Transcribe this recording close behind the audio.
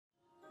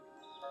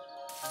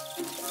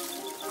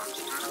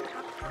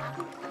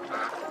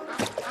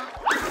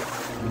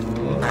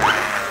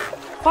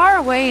Far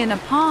away in a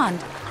pond,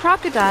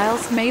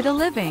 crocodiles made a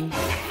living.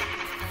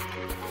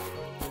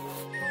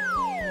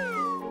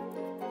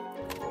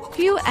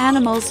 Few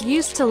animals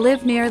used to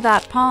live near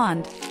that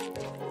pond.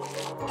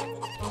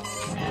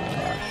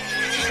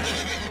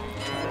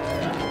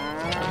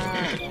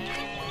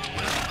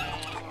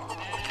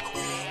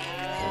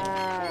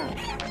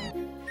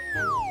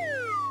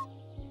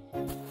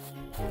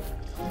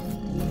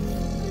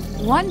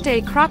 One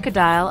day,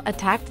 Crocodile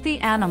attacked the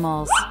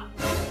animals.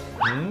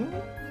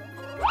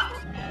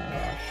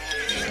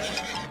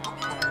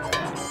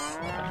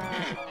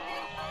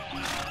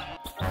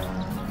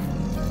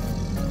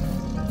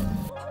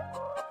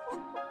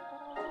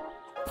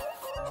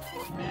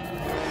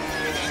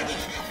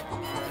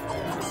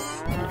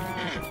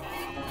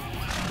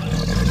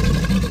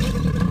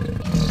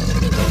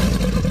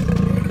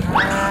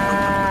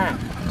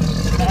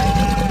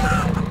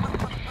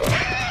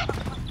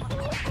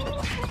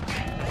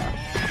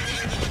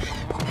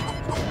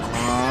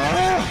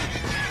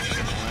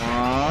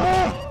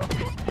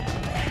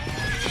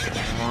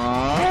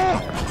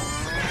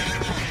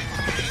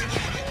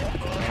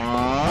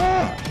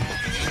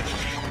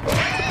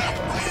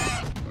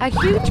 A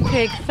huge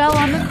pig fell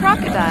on the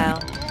crocodile,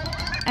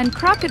 and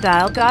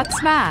Crocodile got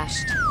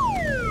smashed.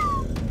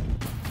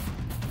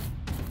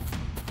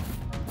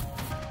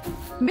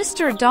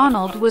 Mr.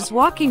 Donald was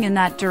walking in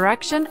that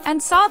direction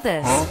and saw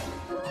this.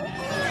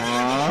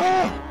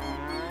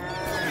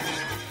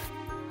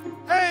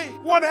 Hey,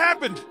 what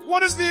happened?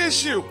 What is the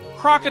issue?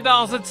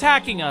 Crocodile's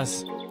attacking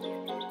us.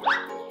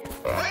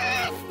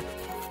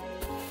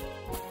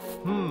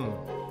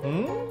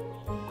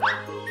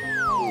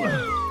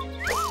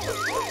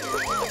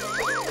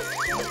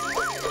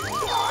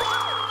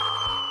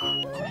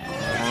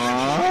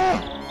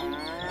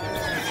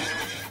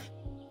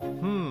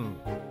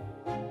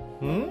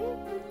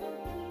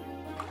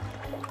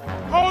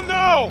 Oh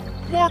no!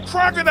 More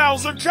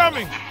crocodiles are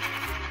coming!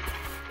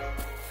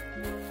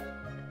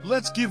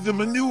 Let's give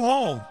them a new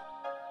home.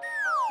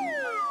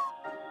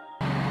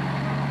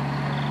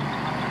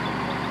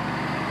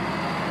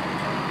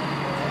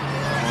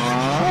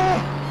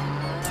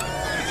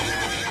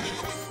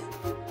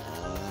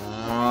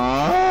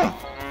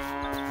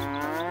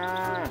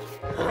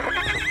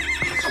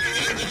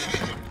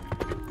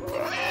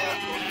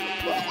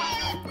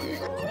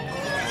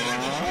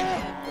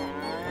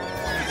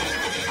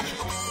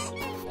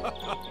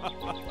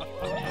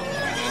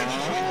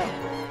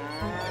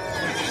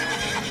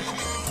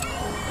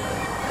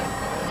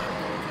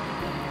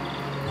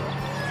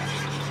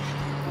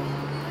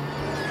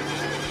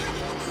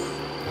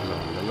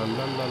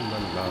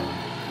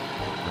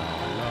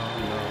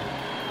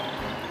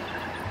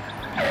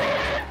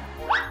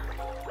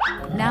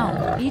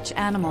 Now, each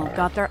animal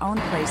got their own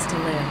place to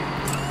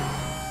live.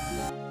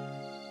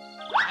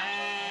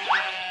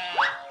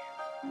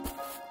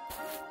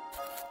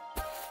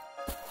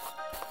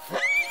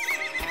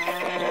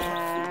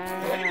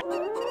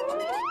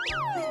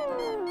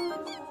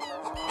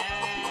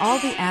 All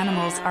the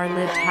animals are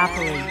lived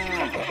happily.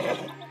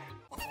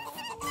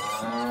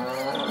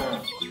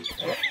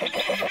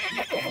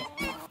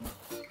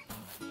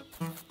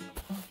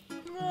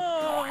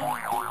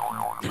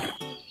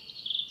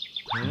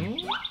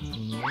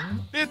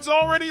 It's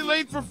already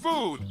late for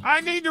food. I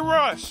need to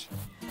rush.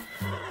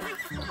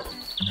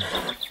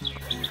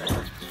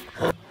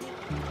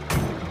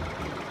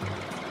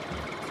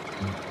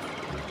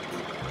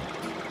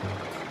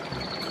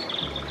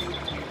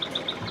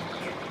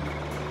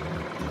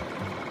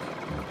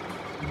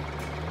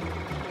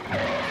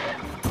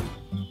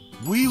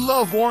 We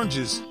love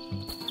oranges.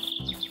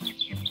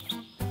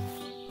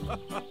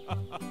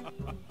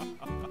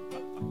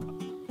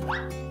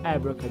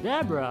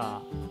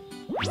 Abracadabra.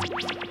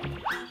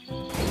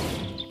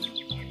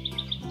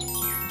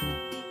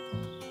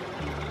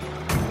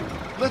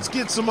 Let's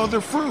get some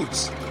other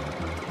fruits.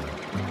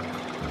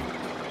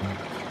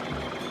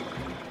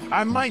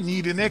 I might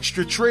need an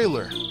extra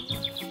trailer.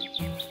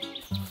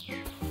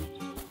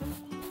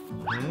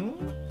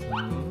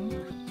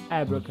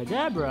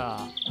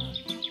 Abracadabra.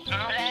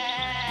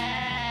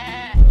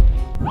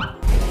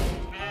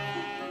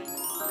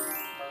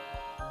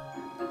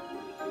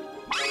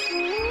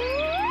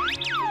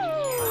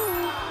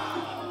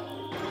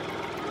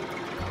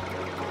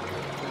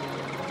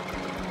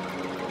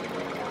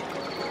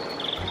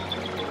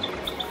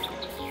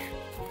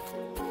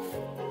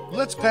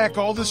 Let's pack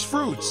all this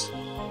fruits.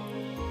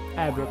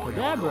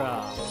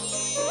 Abracadabra.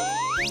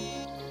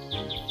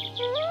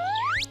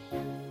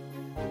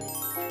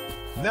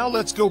 Now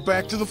let's go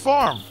back to the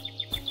farm.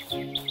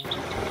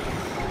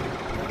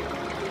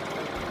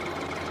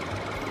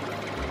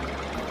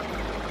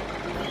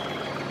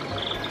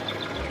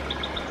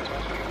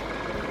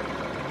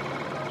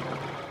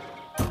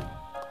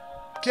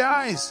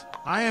 Guys,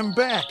 I am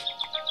back.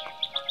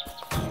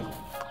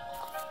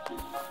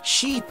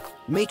 Sheep,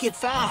 make it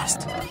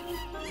fast.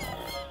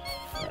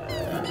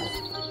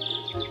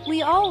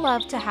 We all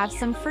love to have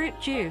some fruit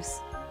juice.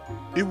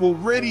 It will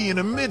ready in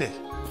a minute.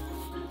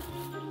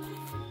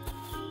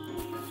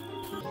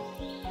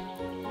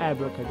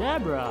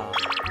 Abracadabra.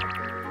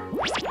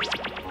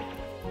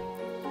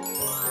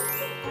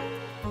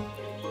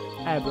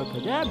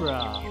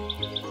 Abracadabra.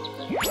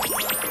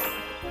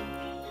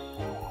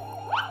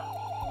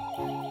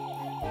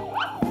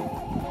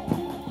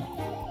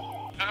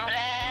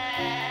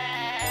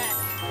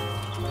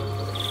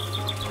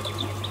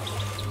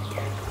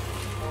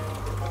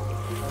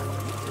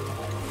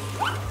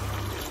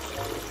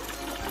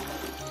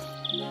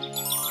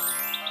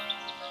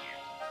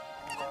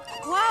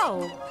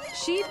 Wow!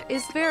 Sheep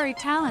is very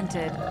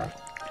talented.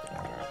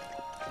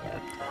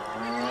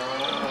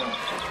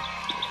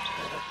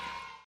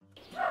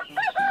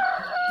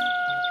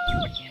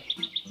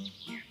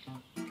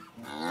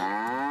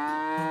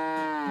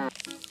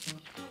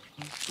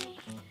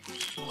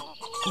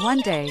 One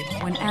day,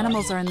 when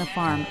animals are in the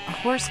farm, a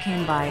horse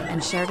came by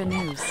and shared a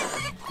news.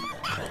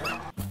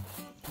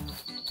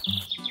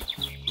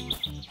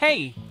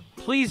 Hey,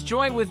 please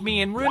join with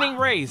me in running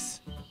race.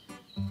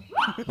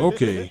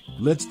 Okay,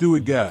 let's do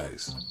it,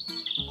 guys.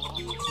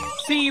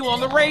 See you on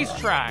the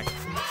racetrack.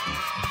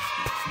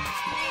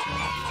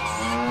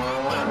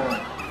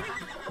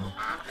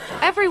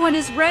 Everyone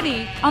is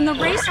ready on the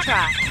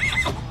racetrack.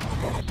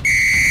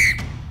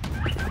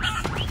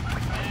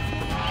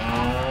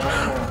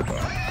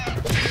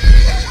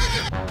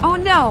 Oh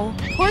no!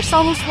 Horse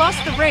almost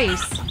lost the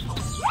race.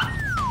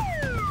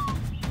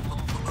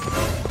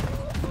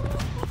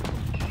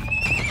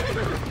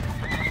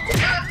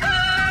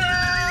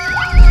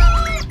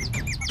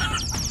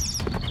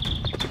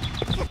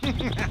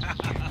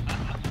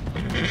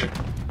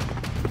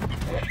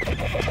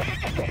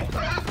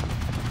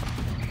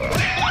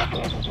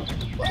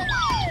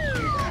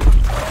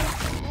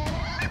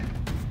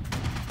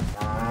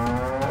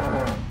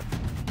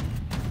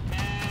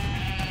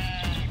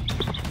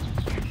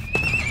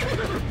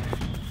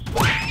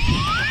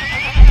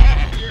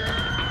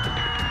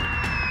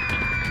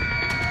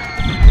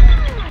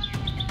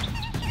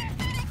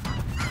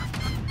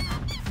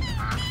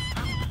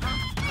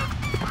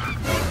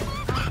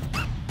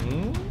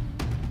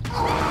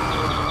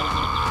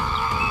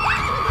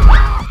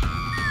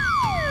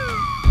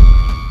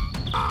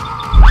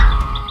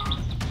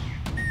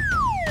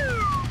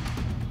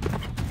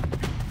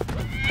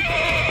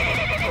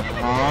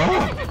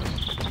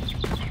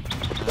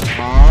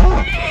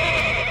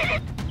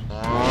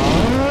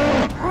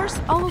 Horse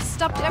almost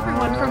stopped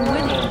everyone from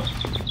winning.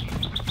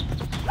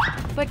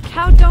 But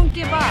cow don't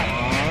give up.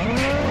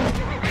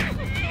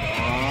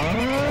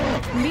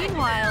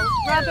 Meanwhile,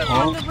 rabbit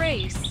won the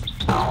race.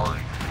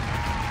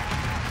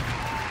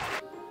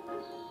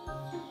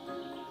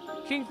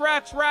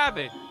 Congrats,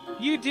 Rabbit.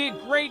 You did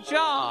great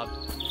job.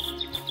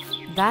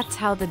 That's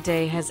how the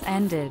day has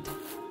ended.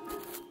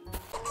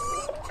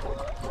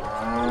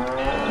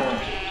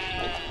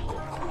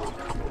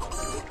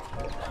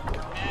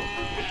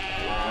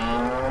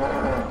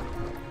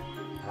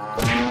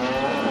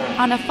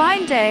 On a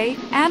fine day,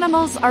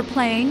 animals are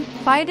playing,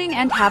 fighting,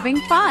 and having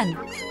fun.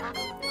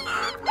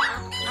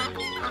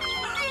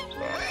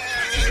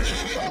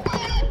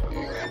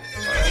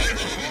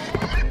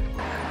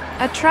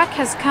 A truck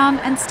has come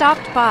and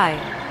stopped by.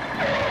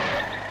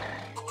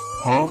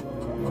 Huh?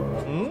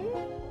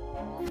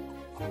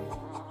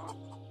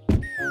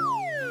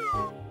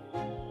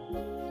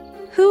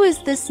 Who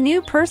is this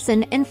new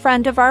person in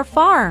front of our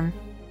farm?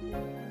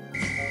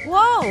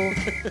 Whoa!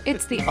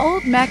 It's the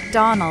old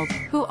MacDonald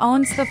who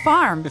owns the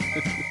farm.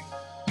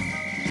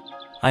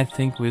 I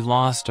think we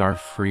lost our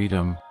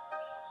freedom.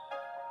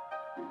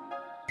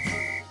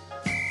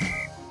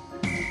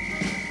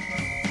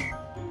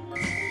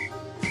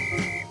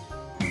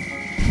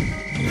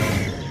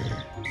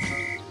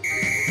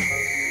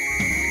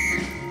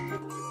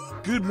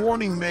 Good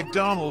morning,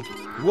 MacDonald.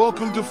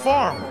 Welcome to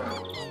farm.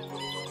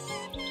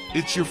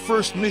 It's your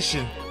first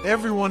mission.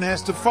 Everyone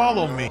has to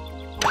follow me.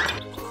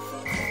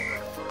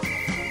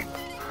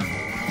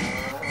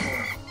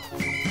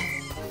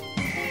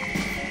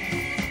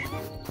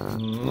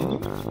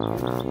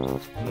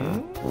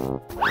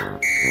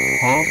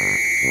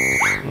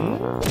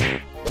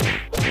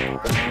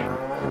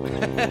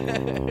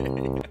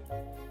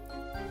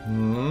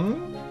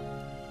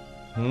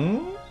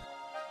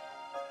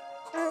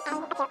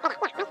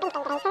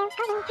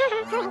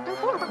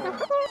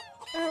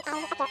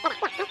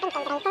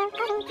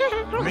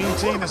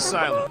 Maintain a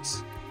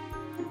silence.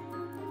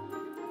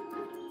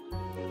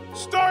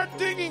 Start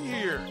digging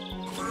here.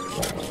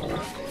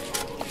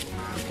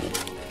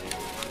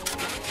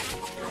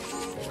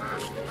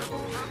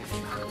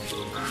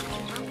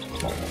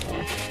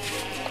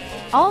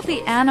 All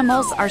the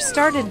animals are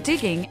started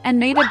digging and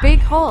made a big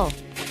hole.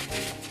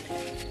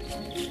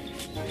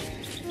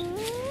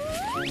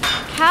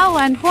 Cow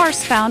and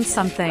horse found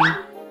something.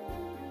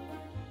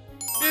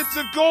 It's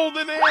a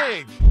golden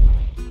egg.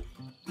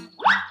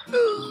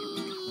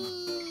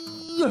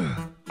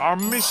 Our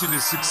mission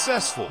is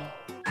successful.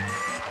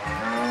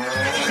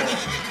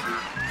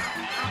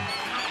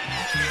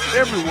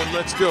 Everyone,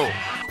 let's go.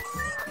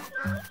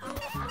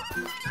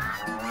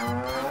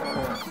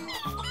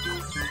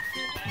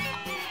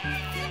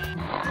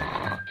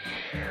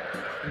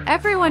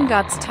 Everyone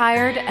got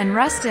tired and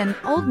rested.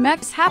 Old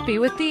Mac's happy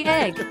with the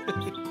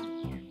egg.